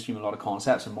did mainstream a lot of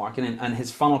concepts in marketing, and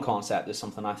his funnel concept is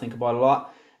something I think about a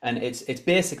lot. And it's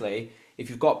basically, if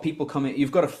you've got people coming,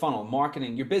 you've got a funnel.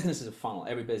 Marketing, your business is a funnel.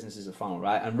 Every business is a funnel,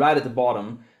 right? And right at the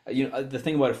bottom, you know, the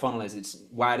thing about a funnel is it's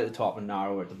wide at the top and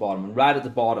narrow at the bottom. And right at the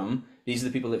bottom, these are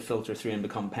the people that filter through and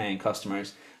become paying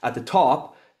customers. At the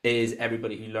top is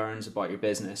everybody who learns about your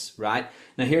business, right?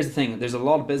 Now, here's the thing. There's a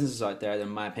lot of businesses out there that, in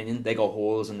my opinion, they got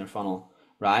holes in their funnel,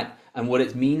 right? And what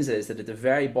it means is that at the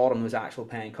very bottom, those actual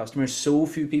paying customers, so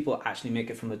few people actually make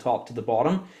it from the top to the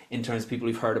bottom in terms of people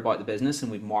who've heard about the business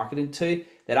and we've marketed to,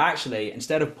 that actually,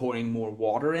 instead of pouring more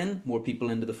water in, more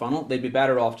people into the funnel, they'd be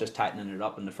better off just tightening it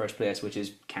up in the first place, which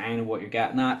is kind of what you're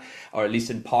getting at, or at least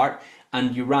in part.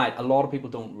 And you're right, a lot of people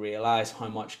don't realize how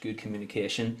much good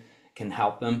communication can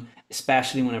help them,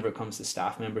 especially whenever it comes to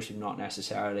staff members who've not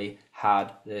necessarily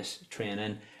had this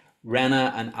training.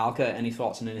 Rana and Alka, any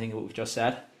thoughts on anything that we've just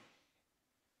said?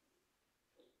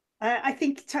 I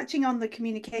think touching on the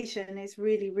communication is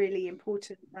really, really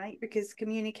important, right? Because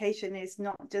communication is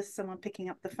not just someone picking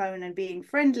up the phone and being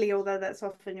friendly, although that's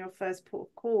often your first port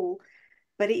of call,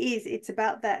 but it's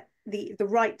about that the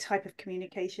right type of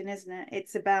communication, isn't it?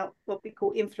 It's about what we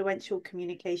call influential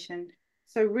communication.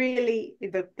 So really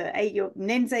your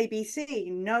NIN's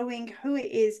ABC, knowing who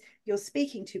it is you're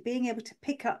speaking to, being able to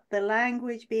pick up the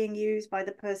language being used by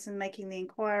the person making the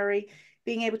inquiry,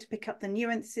 being able to pick up the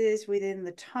nuances within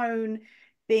the tone,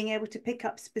 being able to pick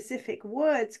up specific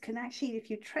words can actually, if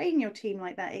you train your team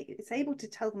like that, it's able to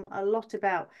tell them a lot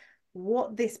about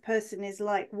what this person is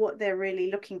like, what they're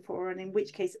really looking for, and in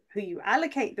which case who you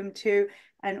allocate them to,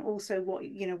 and also what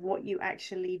you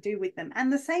actually do with them.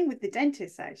 And the same with the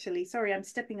dentist, actually. Sorry, I'm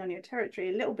stepping on your territory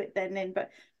a little bit there, Nin, but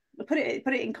put it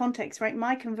in context, right?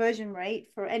 My conversion rate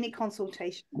for any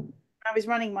consultation, when I was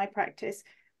running my practice,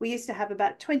 we used to have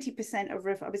about 20% of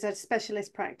I was at a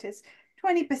specialist practice,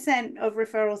 20% of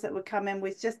referrals that would come in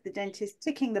was just the dentist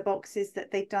ticking the boxes that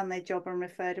they'd done their job and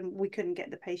referred, and we couldn't get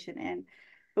the patient in.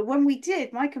 But when we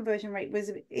did, my conversion rate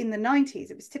was in the 90s.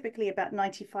 It was typically about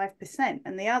 95%.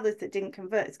 And the others that didn't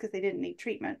convert is because they didn't need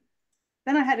treatment.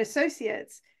 Then I had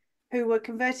associates who were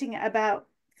converting at about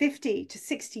 50 to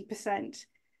 60%.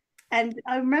 And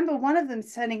I remember one of them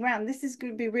turning around. This is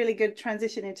going to be a really good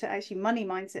transition into actually money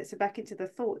mindset. So back into the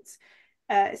thoughts,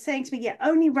 saying to me, yeah,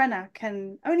 only Rana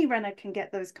can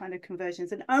get those kind of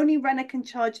conversions, and only Rana can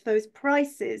charge those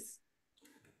prices,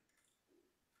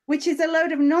 which is a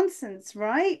load of nonsense,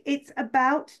 right? It's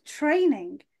about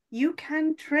training. You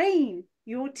can train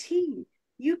your team.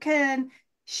 You can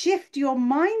shift your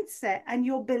mindset and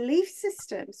your belief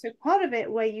system. So part of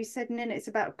it where you said, Nin, it's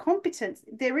about competence.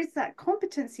 There is that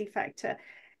competency factor,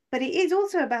 but it is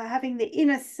also about having the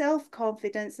inner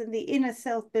self-confidence and the inner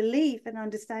self-belief and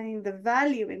understanding the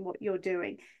value in what you're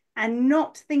doing, and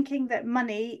not thinking that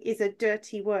money is a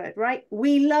dirty word, right?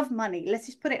 We love money. Let's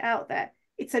just put it out there.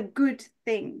 It's a good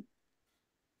thing.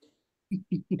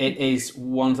 It is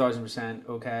 1000%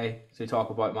 okay to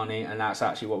talk about money, and that's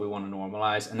actually what we want to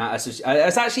normalize. And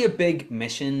that's actually a big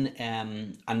mission,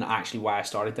 and actually why I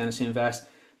started Dentistry Invest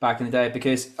back in the day,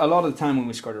 because a lot of the time when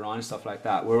we skirt around and stuff like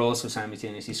that, we're also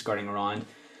simultaneously skirting around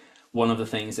one of the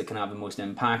things that can have the most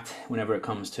impact whenever it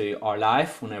comes to our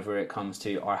life, whenever it comes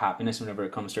to our happiness, whenever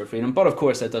it comes to our freedom. But of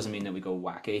course, that doesn't mean that we go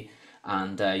wacky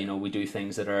and we do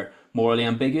things that are morally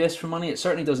ambiguous for money. It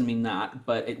certainly doesn't mean that,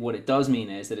 but what it does mean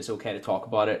is that it's okay to talk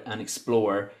about it and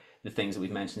explore the things that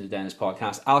we've mentioned today in this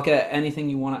podcast. Alka, anything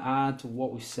you want to add to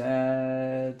what we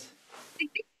said? I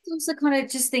think it's also kind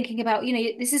of just thinking about,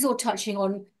 this is all touching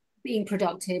on being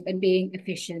productive and being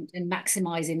efficient and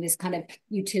maximizing this kind of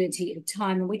utility of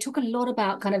time. And we talk a lot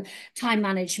about kind of time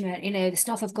management, the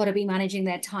staff have got to be managing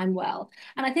their time well.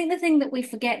 And I think the thing that we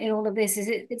forget in all of this is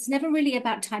it's never really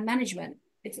about time management.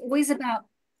 It's always about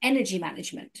energy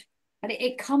management. And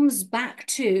it comes back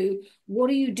to, what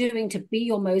are you doing to be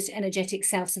your most energetic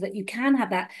self so that you can have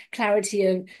that clarity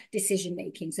of decision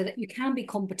making, so that you can be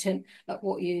competent at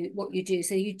what you do,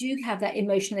 so you do have that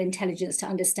emotional intelligence to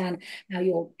understand how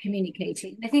you're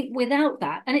communicating. I think without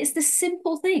that, and it's the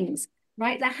simple things,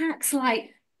 right? The hacks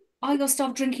like, are your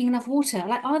staff drinking enough water?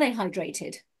 Like, are they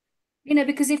hydrated?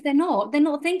 Because if they're not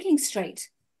thinking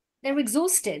straight. They're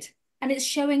exhausted, and it's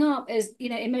showing up as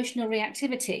emotional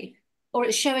reactivity. Or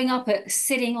it's showing up at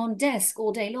sitting on desk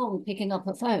all day long, picking up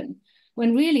a phone,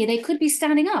 when really they could be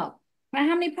standing up. Right?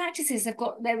 How many practices have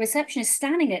got their receptionist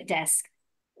standing at desk?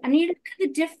 And you look at the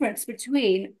difference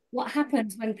between what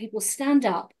happens when people stand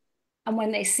up and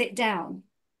when they sit down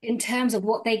in terms of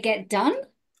what they get done.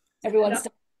 Everyone's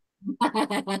get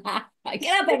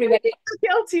up, everybody. I'm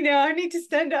guilty now. I need to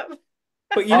stand up.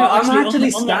 But I'm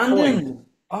actually on that standing. point,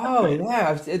 Oh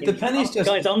yeah, the penny's just.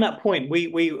 Guys, on that point,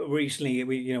 we recently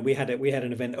we had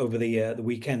an event over the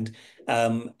weekend,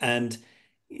 and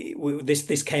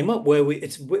this came up where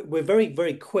we're very,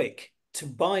 very quick to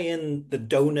buy in the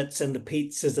donuts and the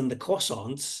pizzas and the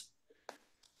croissants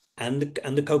and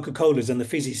the Coca-Colas and the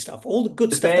fizzy stuff, all the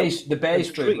good stuff. The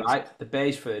beige food, right? The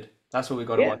beige food. That's what we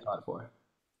got to watch out for.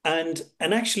 And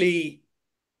actually,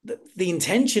 the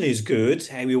intention is good.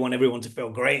 Hey, we want everyone to feel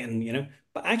great, and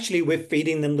but actually we're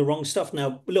feeding them the wrong stuff.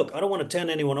 Now, look, I don't want to turn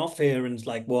anyone off here and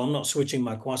like, well, I'm not switching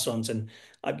my croissants, and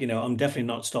I'm definitely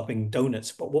not stopping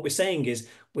donuts. But what we're saying is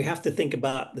we have to think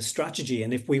about the strategy.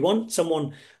 And if we want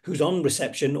someone who's on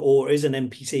reception or is an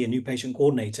NPC, a new patient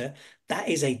coordinator, that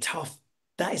is a tough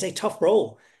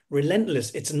role. relentless.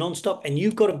 It's nonstop. And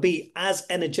you've got to be as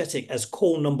energetic as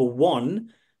call number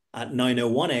one at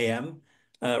 9:01 a.m.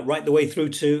 Right the way through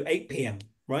to 8 p.m.,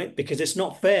 right? Because it's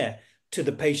not fair to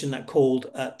the patient that called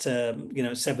at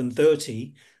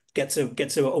 7:30, gets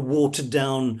a watered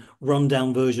down, run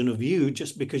down version of you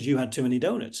just because you had too many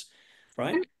donuts,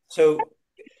 right? So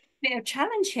bit of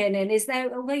challenge here, Nin, is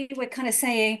there, although we're kind of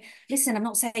saying, listen, I'm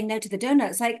not saying no to the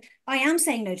donuts, like I am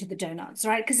saying no to the donuts,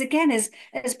 right? Because again, as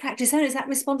practice owners, that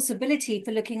responsibility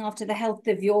for looking after the health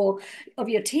of your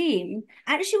team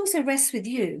actually also rests with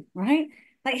you, right?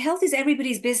 Like health is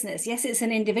everybody's business. Yes, it's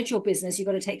an individual business. You've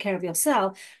got to take care of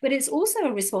yourself, but it's also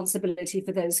a responsibility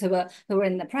for those who are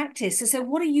in the practice. So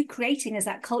what are you creating as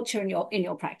that culture in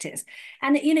your practice?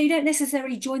 And you don't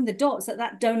necessarily join the dots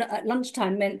that donut at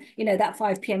lunchtime meant, that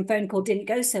 5 p.m. phone call didn't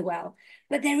go so well.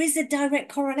 But there is a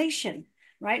direct correlation,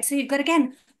 right? So you've got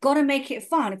to make it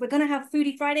fun. If we're going to have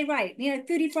Foodie Friday, right?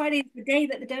 Foodie Friday is the day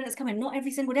that the donuts come in, not every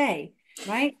single day,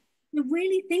 right? To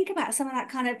really think about some of that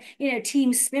kind of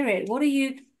team spirit. What are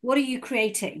you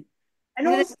creating? And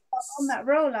also on that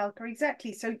role, Alka,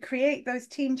 exactly. So create those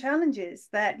team challenges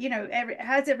that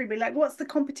has everybody, like, what's the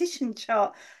competition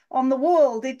chart on the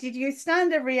wall? Did you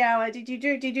stand every hour? Did you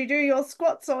do your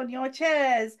squats on your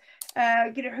chairs?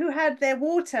 Who had their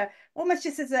water? Almost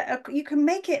just as you can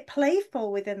make it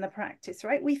playful within the practice,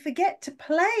 right? We forget to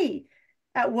play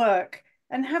at work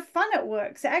and have fun at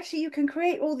work. So actually you can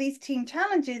create all these team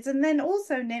challenges. And then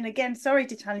also, Nin, again, sorry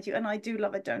to challenge you, and I do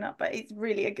love a donut, but it's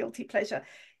really a guilty pleasure,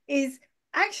 is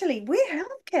actually we're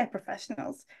healthcare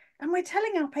professionals and we're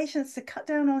telling our patients to cut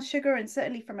down on sugar, and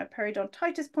certainly from a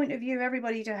periodontitis point of view,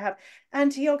 everybody to have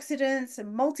antioxidants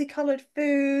and multicolored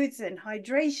foods and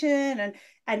hydration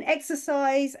and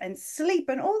exercise and sleep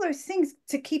and all those things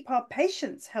to keep our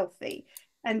patients healthy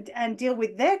and deal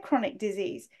with their chronic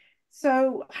disease.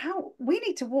 So how we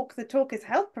need to walk the talk as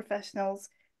health professionals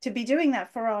to be doing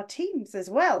that for our teams as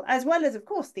well as, of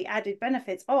course, the added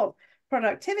benefits of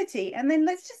productivity. And then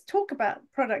let's just talk about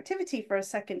productivity for a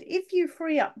second. If you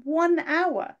free up 1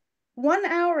 hour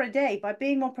a day by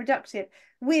being more productive,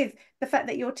 with the fact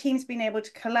that your team's been able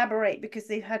to collaborate because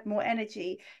they've had more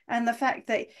energy, and the fact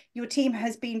that your team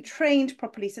has been trained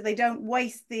properly so they don't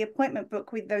waste the appointment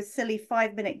book with those silly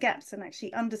 5-minute gaps and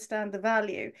actually understand the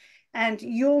value, and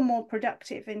you're more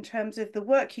productive in terms of the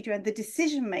work you do and the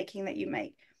decision making that you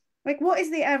make. Like, what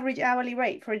is the average hourly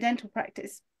rate for a dental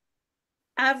practice?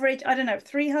 Average, I don't know,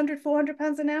 300, 400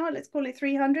 pounds an hour, let's call it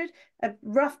 300, a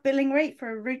rough billing rate for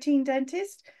a routine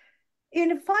dentist. In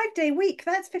a 5-day week,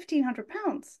 that's 1,500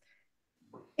 pounds.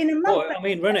 In a month, I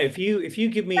mean, Rana, if you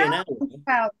give me an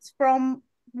hour from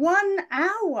 1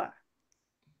 hour.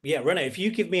 Yeah, Rana, if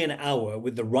you give me an hour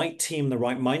with the right team, the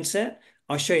right mindset,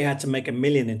 I'll show you how to make $1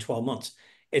 million in 12 months.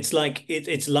 It's like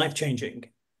it's life-changing.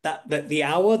 That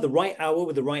the right hour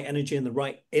with the right energy and the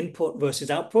right input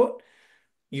versus output,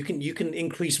 you can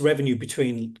increase revenue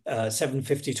between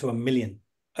 750 to $1 million.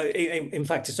 In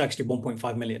fact, it's actually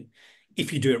 1.5 million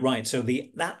if you do it right. So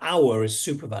that hour is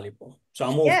super valuable. So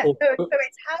I'm all for. So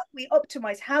it's how do we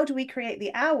optimize? How do we create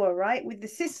the hour, right? With the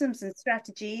systems and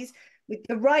strategies, with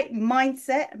the right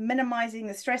mindset, minimizing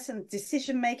the stress and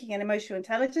decision making and emotional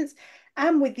intelligence,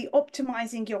 and with the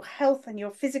optimizing your health and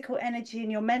your physical energy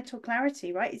and your mental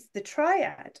clarity, right? It's the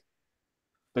triad.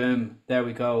 Boom, there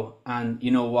we go. And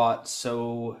you know what?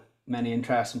 So many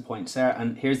interesting points there.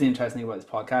 And here's the interesting thing about this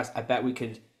podcast. I bet we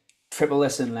could triple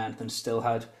this in length and still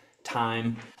have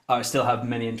time, still have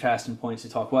many interesting points to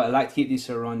talk about. I like to keep these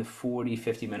around the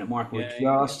 40-50 minute mark. We're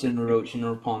just encroaching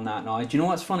upon that now. Do you know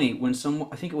what's funny? When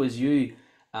I think it was you,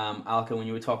 Alka, when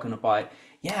you were talking about,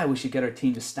 yeah, we should get our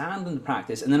team to stand in the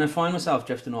practice. And then I find myself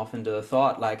drifting off into the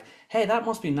thought like, hey, that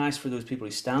must be nice for those people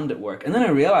who stand at work. And then I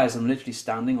realized I'm literally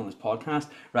standing on this podcast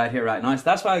right here, right now. So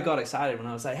that's why I got excited when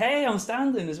I was like, hey, I'm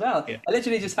standing as well. Yeah. I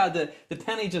literally just had the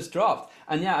penny just dropped.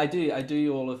 And yeah, I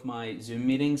do all of my Zoom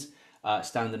meetings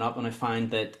standing up, and I find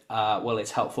that well,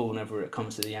 it's helpful whenever it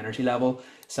comes to the energy level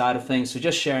side of things. So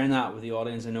just sharing that with the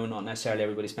audience. I know not necessarily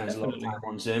everybody spends a lot of time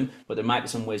on Zoom, but there might be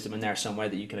some wisdom in there somewhere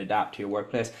that you can adapt to your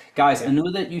workplace. Guys, I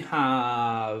know that you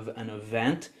have an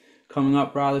event coming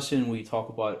up rather soon where you talk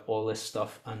about all this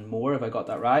stuff and more. Have I got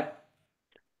that right?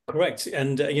 Correct.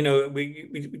 And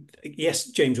we yes,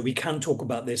 James, we can talk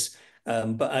about this.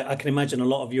 But I can imagine a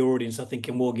lot of your audience are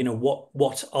thinking, well,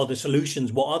 what are the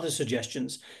solutions? What are the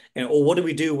suggestions? Or what do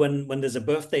we do when there's a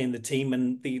birthday in the team,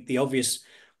 and the obvious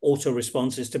auto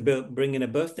response is to bring in a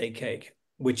birthday cake,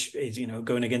 which is,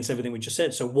 going against everything we just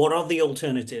said. So what are the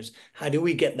alternatives? How do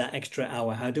we get that extra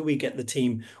hour? How do we get the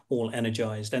team all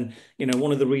energized? And,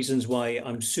 one of the reasons why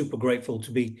I'm super grateful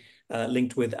to be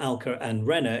linked with Alka and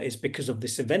Rana is because of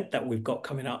this event that we've got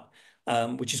coming up,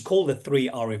 which is called the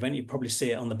 3R event. You probably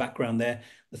see it on the background there.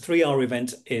 The 3R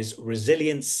event is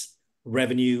resilience,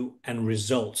 revenue, and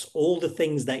results. All the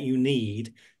things that you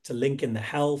need to link in the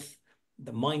health,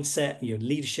 the mindset, your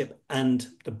leadership, and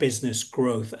the business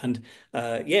growth. And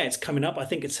yeah, it's coming up. I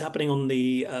think it's happening on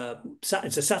the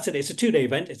it's a Saturday. It's a 2-day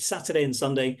event. It's Saturday and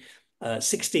Sunday,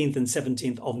 16th and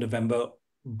 17th of November.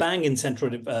 Bang in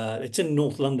central. It's in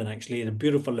North London, actually, in a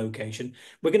beautiful location.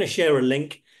 We're going to share a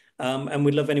link, and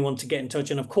we'd love anyone to get in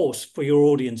touch. And of course, for your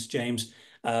audience, James,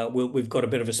 we've got a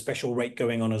bit of a special rate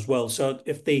going on as well. So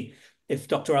if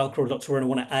Dr. Alka or Dr. Rana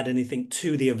want to add anything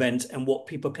to the event and what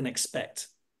people can expect.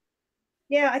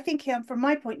 Yeah, I think from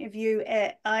my point of view,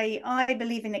 I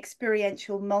believe in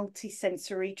experiential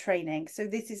multi-sensory training. So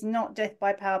this is not death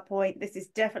by PowerPoint. This is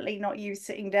definitely not you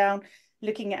sitting down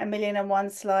looking at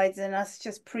 1,000,001 slides and us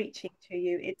just preaching to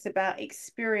you. It's about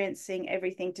experiencing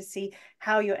everything to see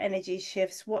how your energy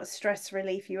shifts, what stress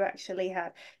relief you actually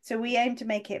have. So we aim to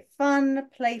make it fun,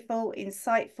 playful,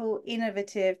 insightful,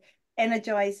 innovative,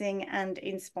 energizing, and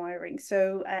inspiring.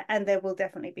 So, and there will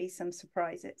definitely be some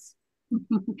surprises.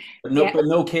 But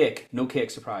no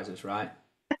cake surprises, right?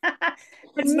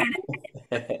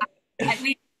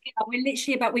 We're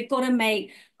literally about, we've got to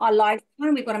make our life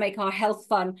fun, we've got to make our health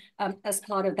fun as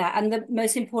part of that. And the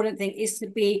most important thing is to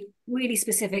be really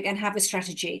specific and have a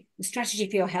strategy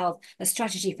for your health, a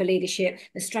strategy for leadership,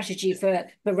 a strategy for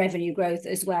revenue growth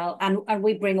as well. And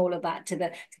we bring all of that to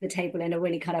the table in a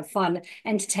really kind of fun,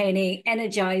 entertaining,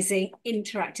 energizing,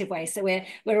 interactive way. So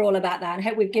we're all about that. And I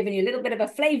hope we've given you a little bit of a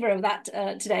flavor of that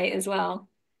today as well.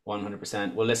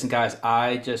 100%. Well, listen, guys,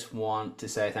 I just want to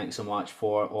say thank you so much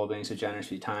for all being so generous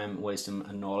with your time, wisdom,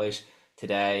 and knowledge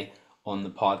today on the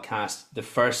podcast. The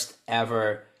first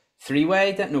ever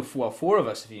four of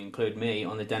us, if you include me,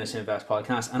 on the Dentistry Invest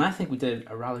podcast. And I think we did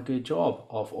a rather good job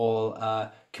of all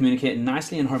communicating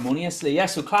nicely and harmoniously. Yeah,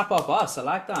 so clap up us. I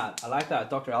like that.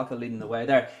 Dr. Alka leading the way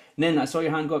there. Nin, I saw your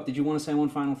hand go up. Did you want to say one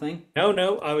final thing?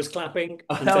 No, I was clapping.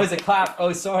 Oh, that was a clap.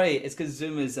 Oh, sorry. It's because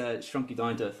Zoom has shrunk you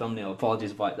down to a thumbnail.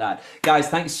 Apologies about that. Guys,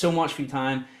 thanks so much for your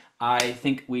time. I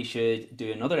think we should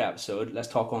do another episode. Let's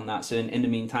talk on that soon. In the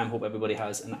meantime, hope everybody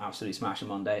has an absolutely smashing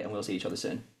Monday, and we'll see each other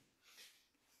soon.